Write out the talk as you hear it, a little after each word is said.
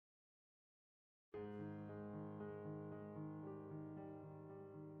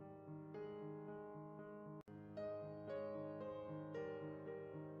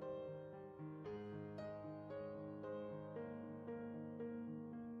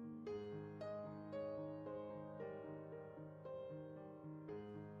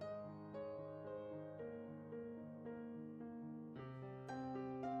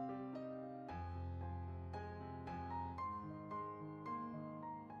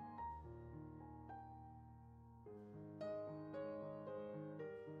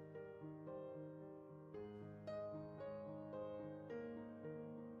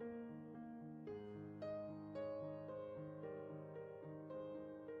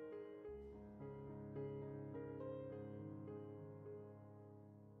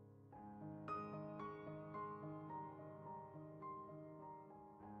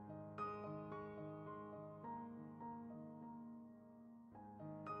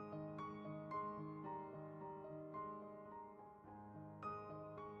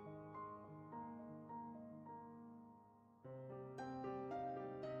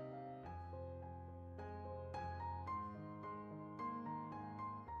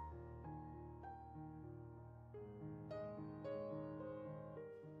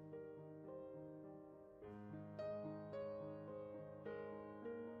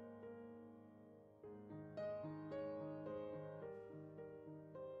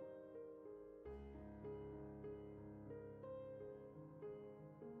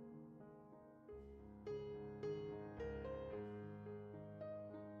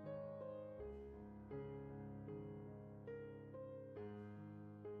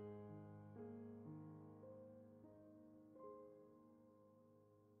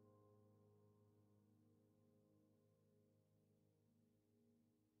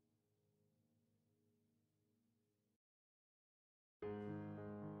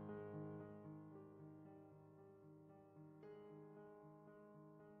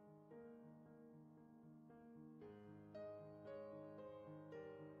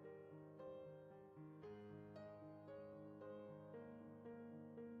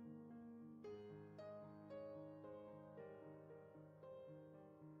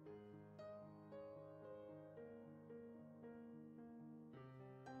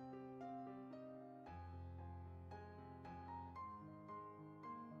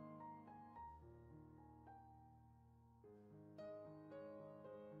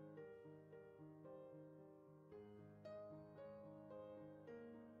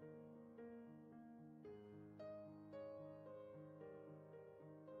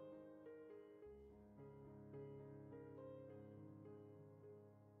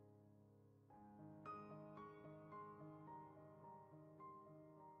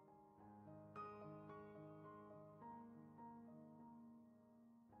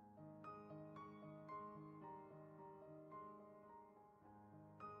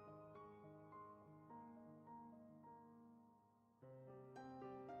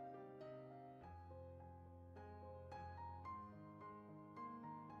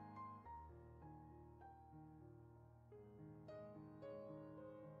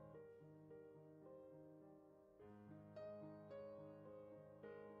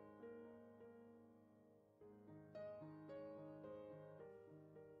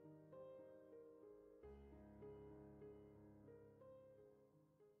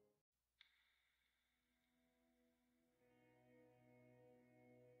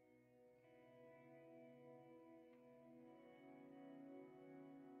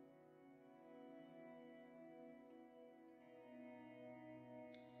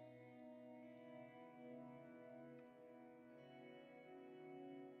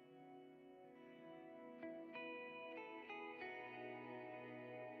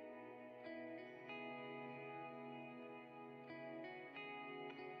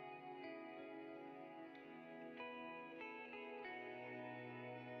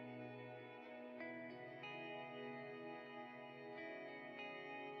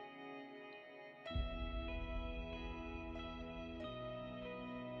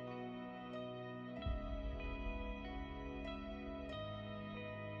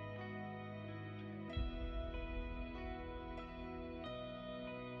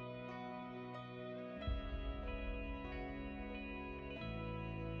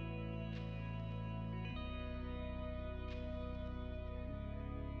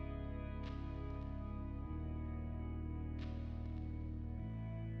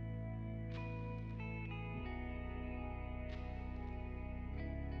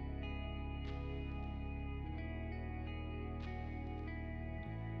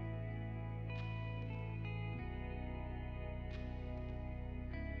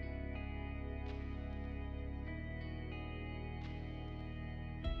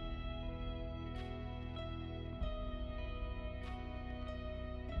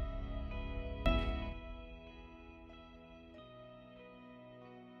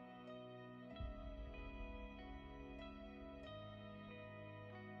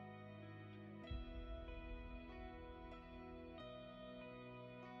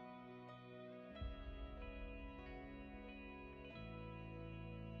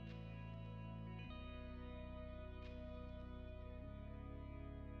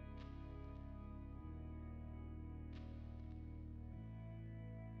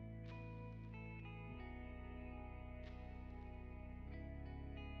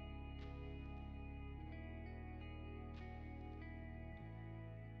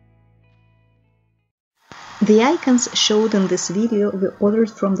The icons showed in this video were ordered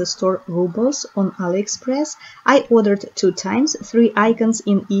from the store RUBOS on AliExpress. I ordered 2 times, 3 icons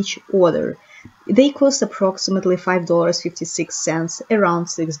in each order. They cost approximately $5.56, around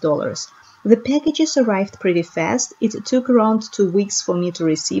 $6. The packages arrived pretty fast. It took around 2 weeks for me to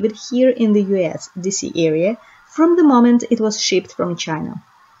receive it here in the US, DC area, from the moment it was shipped from China.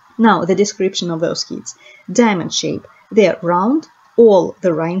 Now, the description of those kits. Diamond shape. They are round, all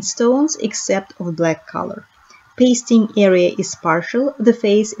the rhinestones except of black color. Pasting area is partial, the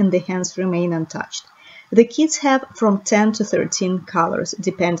face and the hands remain untouched. The kits have from 10 to 13 colors,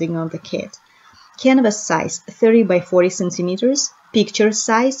 depending on the kit. Canvas size 30 by 40 centimeters, picture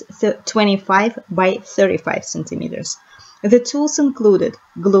size 25 by 35 centimeters. The tools included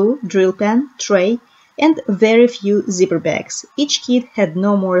glue, drill pen, tray, and very few zipper bags. Each kit had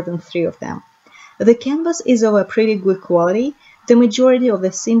no more than 3 of them. The canvas is of a pretty good quality. The majority of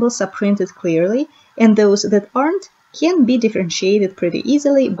the symbols are printed clearly, and those that aren't can be differentiated pretty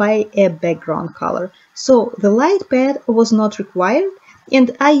easily by a background color. So the light pad was not required,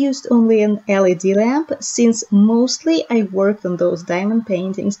 and I used only an LED lamp since mostly I worked on those diamond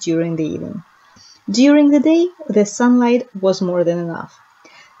paintings during the evening. During the day, the sunlight was more than enough.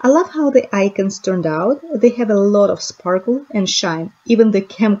 I love how the icons turned out. They have a lot of sparkle and shine. Even the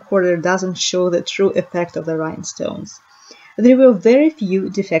camcorder doesn't show the true effect of the rhinestones. There were very few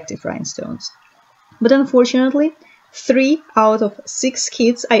defective rhinestones. But unfortunately, 3 out of 6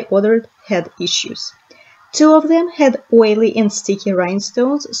 kits I ordered had issues. 2 of them had oily and sticky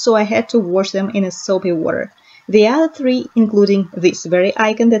rhinestones, so I had to wash them in a soapy water. The other 3, including this very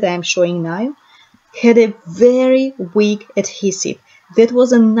icon that I am showing now, had a very weak adhesive. That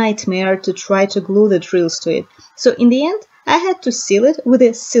was a nightmare to try to glue the drills to it. So in the end, I had to seal it with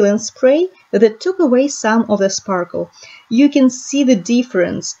a sealant spray that took away some of the sparkle. You can see the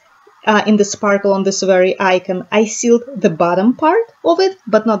difference in the sparkle on this very icon. I sealed the bottom part of it,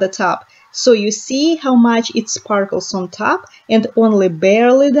 but not the top. So you see how much it sparkles on top and only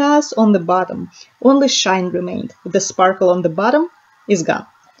barely does on the bottom. Only shine remained. The sparkle on the bottom is gone.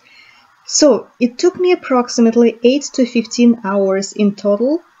 So it took me approximately 8 to 15 hours in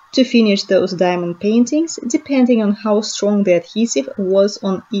total to finish those diamond paintings, depending on how strong the adhesive was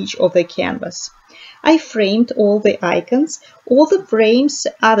on each of the canvas. I framed all the icons. All the frames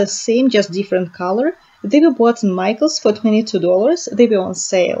are the same, just different color. They were bought in Michael's for $22. They were on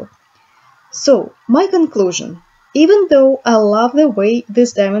sale. So, my conclusion. Even though I love the way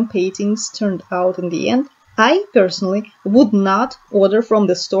these diamond paintings turned out in the end, I personally would not order from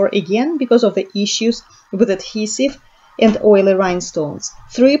the store again because of the issues with adhesive and oily rhinestones.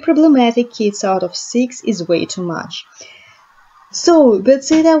 3 problematic kits out of 6 is way too much. So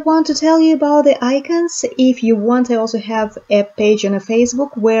that's it I want to tell you about the icons. If you want, I also have a page on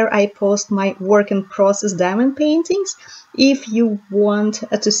Facebook where I post my work in process diamond paintings. If you want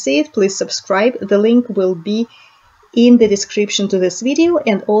to see it, please subscribe. The link will be in the description to this video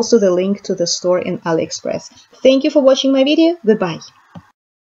and also the link to the store in AliExpress. Thank you for watching my video. Goodbye.